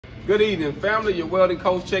Good evening, family. Your welding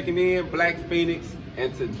coach checking in, Black Phoenix,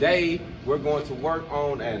 and today we're going to work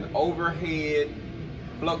on an overhead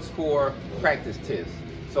flux core practice test.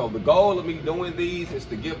 So the goal of me doing these is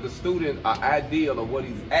to give the student an idea of what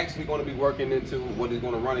he's actually going to be working into, what he's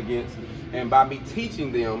going to run against. And by me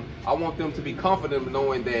teaching them, I want them to be confident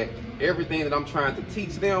knowing that everything that I'm trying to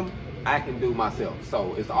teach them, I can do myself.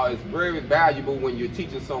 So it's very valuable when you're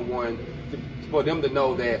teaching someone for them to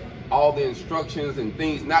know that all the instructions and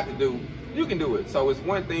things not to do, you can do it. So it's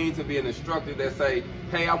one thing to be an instructor that say,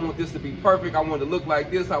 hey, I want this to be perfect, I want it to look like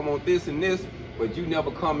this, I want this and this, but you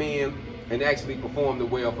never come in and actually perform the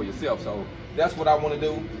well for yourself. So that's what I want to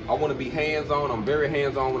do. I want to be hands-on. I'm very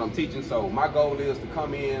hands-on when I'm teaching. So my goal is to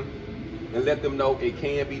come in and let them know it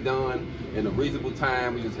can be done in a reasonable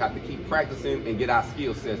time. We just have to keep practicing and get our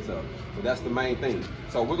skill sets up. So that's the main thing.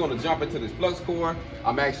 So we're going to jump into this flux core.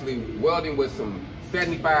 I'm actually welding with some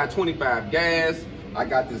 75-25 gas. I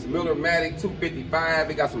got this Miller-Matic 255.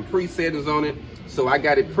 It got some presettings on it. So I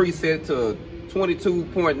got it preset to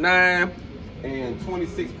 22.9 and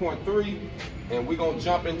 26.3. And we're going to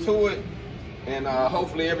jump into it. And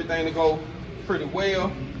hopefully everything will go pretty well.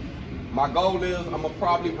 My goal is I'm going to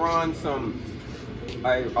probably run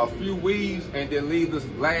a few weaves and then leave this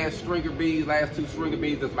last stringer beads, last two stringer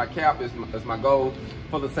beads as my cap, as my goal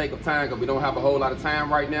for the sake of time, because we don't have a whole lot of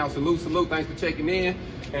time right now. Salute, thanks for checking in.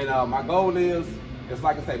 And my goal is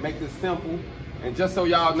like I say, make this simple. And just so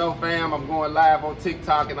y'all know, fam, I'm going live on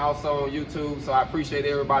TikTok and also on YouTube, so I appreciate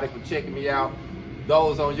everybody for checking me out.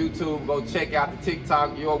 Those on YouTube, go check out the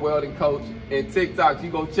TikTok, Your Welding Coach. And TikTok, you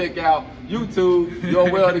go check out YouTube,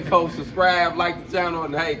 Your Welding Coach. Subscribe, like the channel,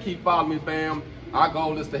 and hey, keep following me, fam. Our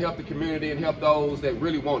goal is to help the community and help those that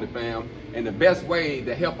really want it, fam. And the best way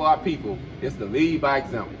to help our people is to lead by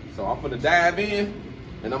example. So I'm gonna dive in,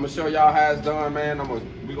 and I'm gonna show y'all how it's done, man.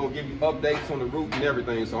 We're gonna give you updates on the route and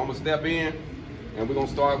everything. So I'm gonna step in, and we're gonna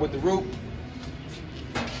start with the route.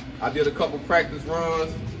 I did a couple practice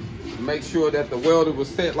runs to make sure that the welder was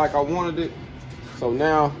set like I wanted it. So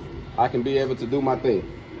now I can be able to do my thing.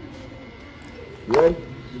 You ready?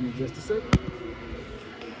 Give me just a second.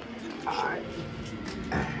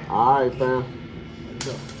 All right, fam. Let's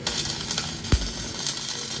go.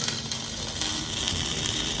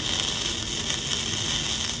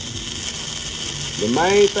 The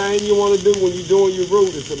main thing you want to do when you're doing your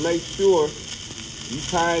route is to make sure you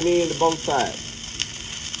tie it in to both sides.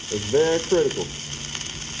 It's very critical.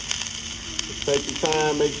 Just take your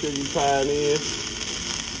time, make sure you tie it in.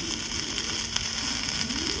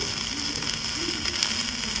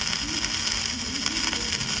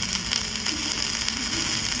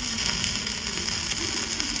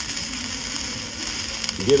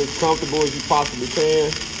 Get as comfortable as you possibly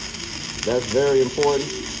can. That's very important.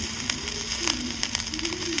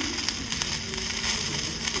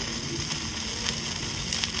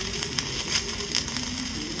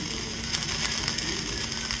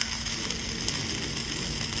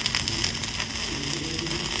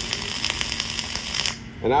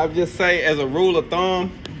 And I would just say, as a rule of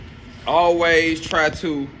thumb, always try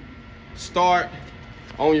to start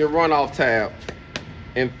on your runoff tab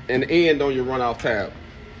and end on your runoff tab.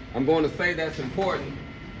 I'm going to say that's important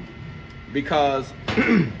because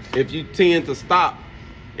if you tend to stop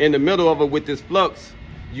in the middle of it with this flux,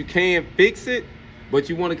 you can fix it, but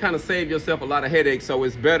you want to kind of save yourself a lot of headaches. So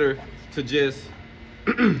it's better to just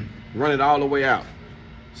run it all the way out.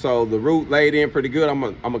 So the root laid in pretty good. I'm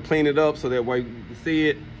gonna clean it up so that way you can see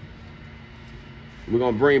it. We're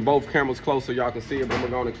gonna bring both cameras close so y'all can see it, but we're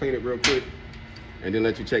gonna clean it real quick and then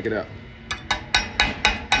let you check it out.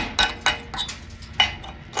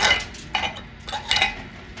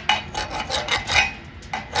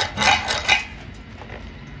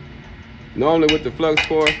 Normally with the flux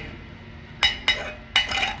core,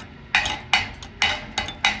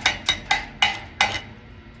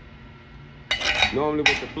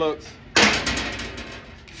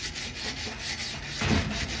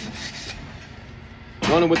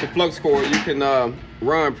 you can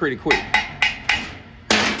run pretty quick.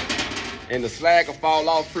 And the slag will fall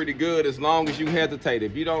off pretty good as long as you hesitate.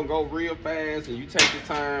 If you don't go real fast and you take your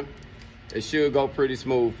time, it should go pretty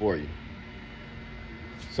smooth for you.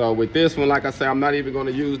 So with this one, like I said, I'm not even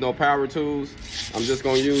gonna use no power tools. I'm just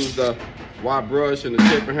gonna use the wire brush and the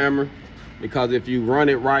chipper hammer, because if you run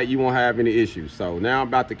it right, you won't have any issues. So now I'm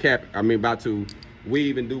about to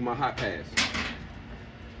weave and do my hot pass.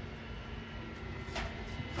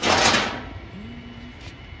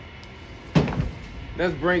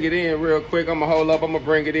 Let's bring it in real quick. I'm gonna hold up, I'm gonna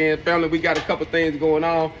bring it in. Family, we got a couple things going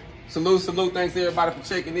on. Salute. Thanks everybody for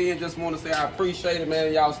checking in. Just want to say I appreciate it,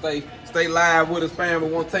 man. Y'all stay live with us, fam. It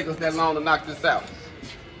won't take us that long to knock this out.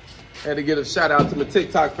 Had to get a shout out to my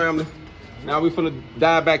TikTok family. Now we finna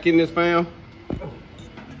dive back in this, fam.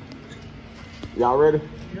 Y'all ready?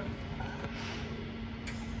 Yep.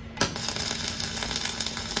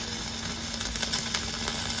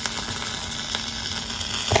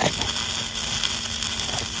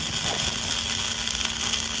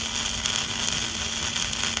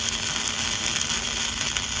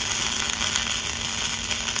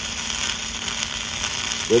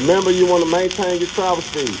 Remember, you want to maintain your travel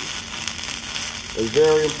speed. It's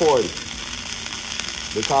very important.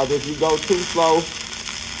 Because if you go too slow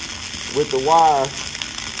with the wire,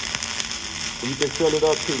 you can fill it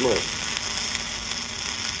up too much.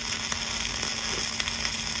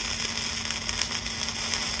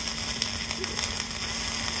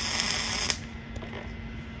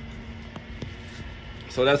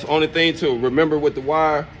 So that's the only thing to remember with the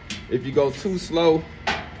wire. If you go too slow,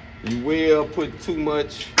 you will put too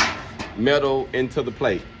much metal into the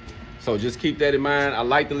plate. So just keep that in mind. I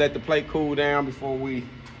like to let the plate cool down before we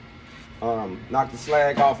knock the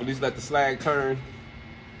slag off, at least let the slag turn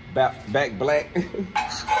back black.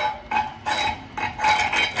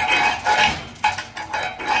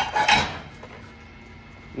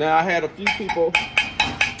 Now, I had a few people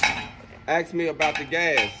ask me about the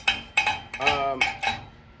gas. I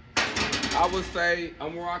would say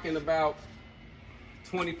I'm rocking about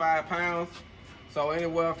 25 pounds. So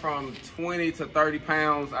anywhere from 20 to 30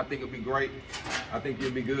 pounds, I think it'd be great. I think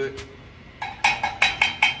it'd be good.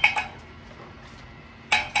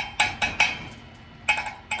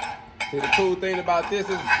 See, the cool thing about this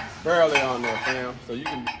is barely on there, fam. So you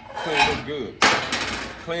can clean this good.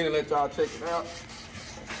 Clean and let y'all check it out.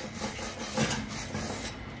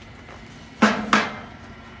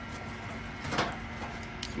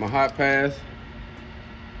 It's my hot pass.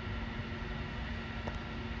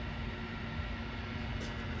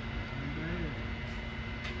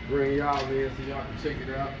 Bring y'all in so y'all can check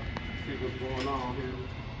it out, see what's going on here.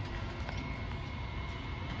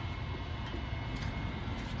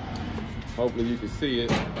 Hopefully you can see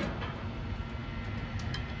it.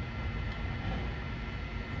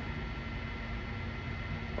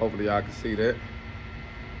 Hopefully y'all can see that.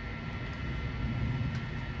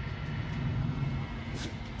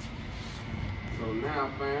 So now,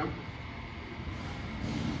 fam.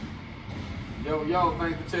 Yo,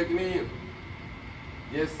 thanks for checking in.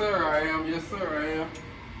 Yes, sir, I am. Yes, sir, I am.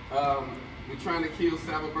 We're trying to kill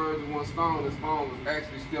 7 birds with 1 stone. This phone was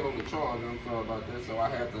actually still on the charge. I'm sorry about that. So I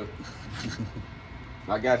had to.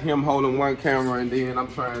 I got him holding one camera, and then I'm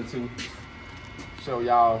trying to show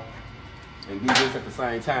y'all and do this at the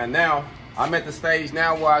same time. Now I'm at the stage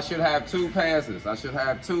now where I should have 2 passes. I should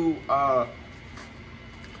have 2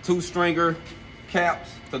 stringer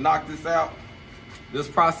caps to knock this out. This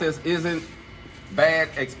process isn't bad,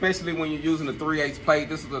 especially when you're using a 3/8 plate.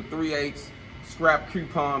 This is a 3/8 scrap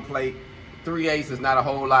coupon plate. 3/8 is not a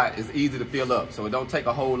whole lot. It's easy to fill up, so it don't take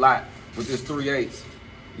a whole lot with this 3/8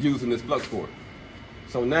 using this flux core.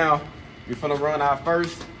 So now we're gonna run our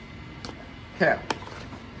first cap.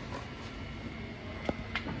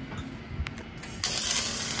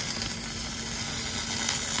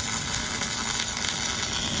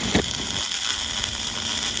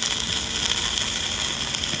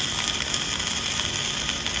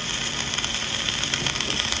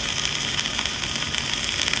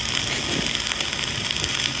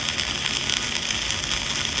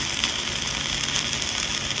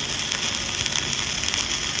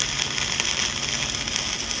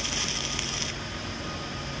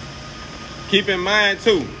 Keep in mind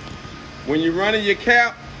too, when you're running your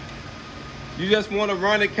cap, you just want to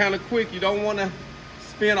run it kind of quick. You don't want to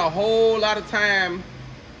spend a whole lot of time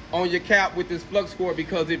on your cap with this flux core,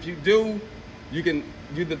 because if you do, you can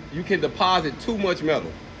deposit too much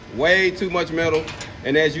metal, way too much metal.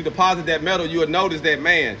 And as you deposit that metal, you'll notice that,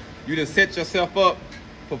 man, you just set yourself up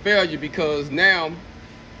for failure, because now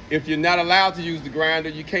if you're not allowed to use the grinder,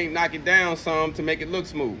 you can't knock it down some to make it look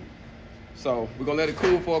smooth. So we're gonna let it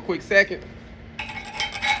cool for a quick second.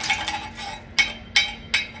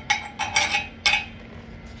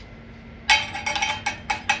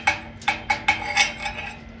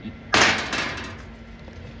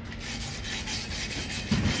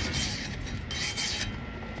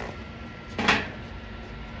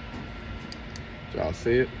 Y'all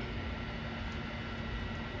see it?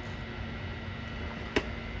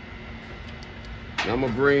 Now I'm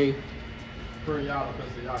gonna bring y'all up so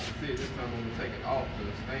y'all can see it. This time I'm gonna take it off the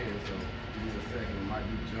stand, so give me a second. It might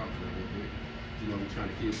be jump a little bit. You know, we're trying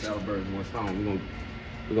to kill 7 birds with 1 stone.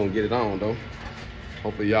 We're gonna get it on though.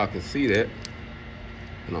 Hopefully y'all can see that.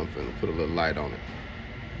 And I'm gonna put a little light on it.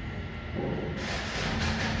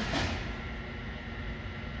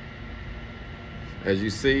 As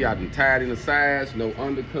you see, I've been tied in the sides, no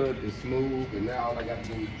undercut, it's smooth, and now all I got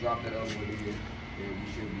to do is drop that other one in, and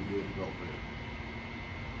we should be good to go for it.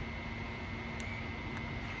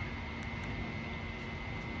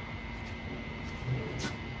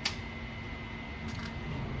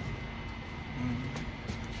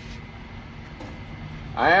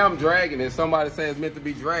 I am dragging it. Somebody says it's meant to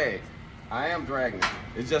be dragged. I am dragging it.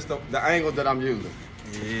 It's just the angle that I'm using.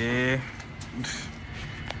 Yeah.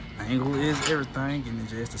 Angle is everything. Give me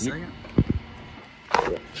just a second.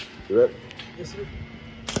 You ready? Yes, sir.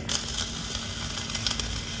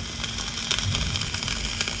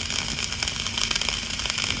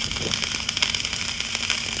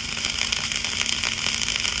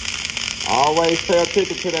 Always pay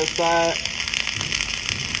attention to that side.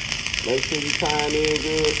 Make sure you tying in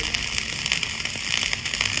good.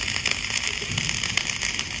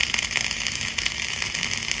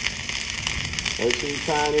 Make sure you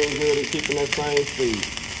tying in good and keeping that same speed.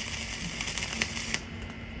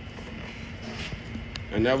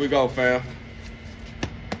 And there we go, fam.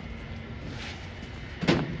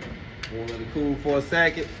 We'll let it cool for a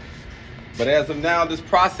second. But as of now, this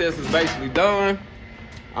process is basically done.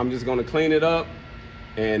 I'm just gonna clean it up.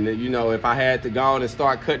 And you know, if I had to go on and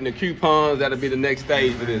start cutting the coupons, that'll be the next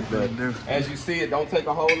stage of this. But as you see, it don't take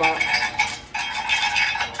a whole lot.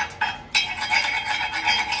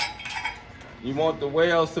 You want the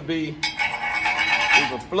welds to be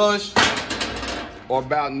either flush or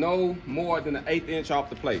about no more than an 1/8 inch off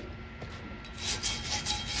the plate.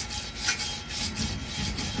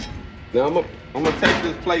 Now I'm gonna take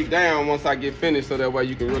this plate down once I get finished so that way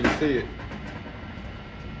you can really see it.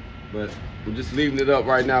 But we're just leaving it up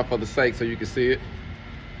right now for the sake so you can see it.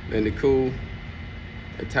 And it cool.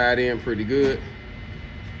 It tied in pretty good.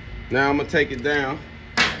 Now I'm gonna take it down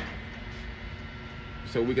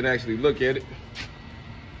so we can actually look at it.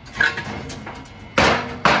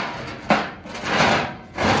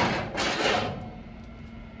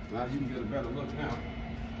 Now you can get a better look now.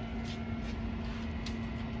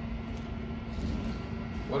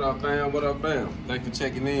 What up, fam? What up, fam? Thanks for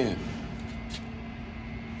checking in.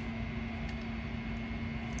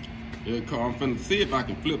 Yeah, Carl, I'm finna see if I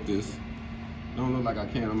can flip this. Don't look like I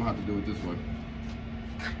can. I'm gonna have to do it this way.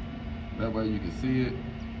 That way you can see it.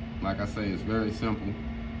 Like I say, it's very simple.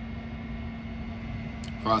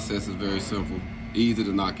 Process is very simple, easy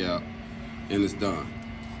to knock out, and it's done.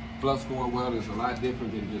 Flux core welding is a lot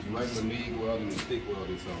different than just regular MIG welding and stick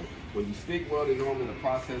welding. So when you stick welding, normally the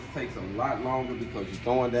process takes a lot longer because you're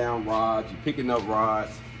throwing down rods, you're picking up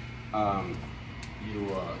rods, you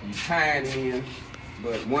tying in.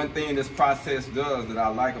 But one thing this process does that I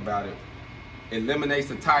like about it, eliminates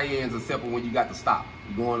the tie-ins except for when you got to stop.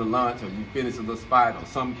 You go on to lunch or you finish a little spot or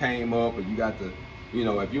something came up or you got to, you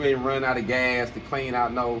know, if you ain't run out of gas to clean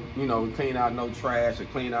out no, clean out no trash or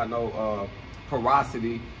clean out no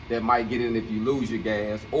porosity that might get in if you lose your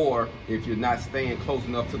gas, or if you're not staying close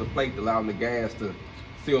enough to the plate to allow the gas to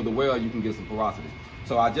seal the weld, you can get some porosity.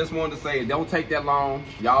 So I just wanted to say it don't take that long.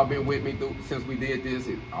 Y'all been with me since we did this.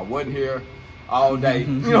 I wasn't here all day. You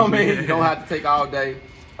know what I mean? You don't have to take all day.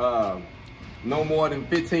 No more than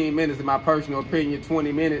 15 minutes, in my personal opinion,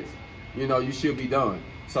 20 minutes, you know, you should be done.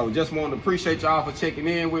 So just wanted to appreciate y'all for checking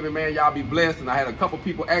in with me, man. Y'all be blessed. And I had a couple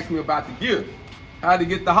people ask me about the gear. How to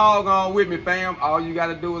get the hog on with me, fam. All you got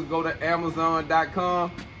to do is go to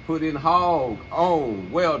Amazon.com, put in hog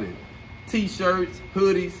on welding. T-shirts,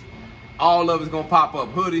 hoodies, all of it's going to pop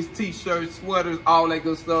up. Hoodies, T-shirts, sweaters, all that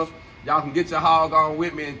good stuff. Y'all can get your hog on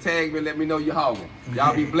with me and tag me and let me know you're hogging.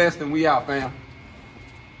 Y'all be blessed and we out, fam.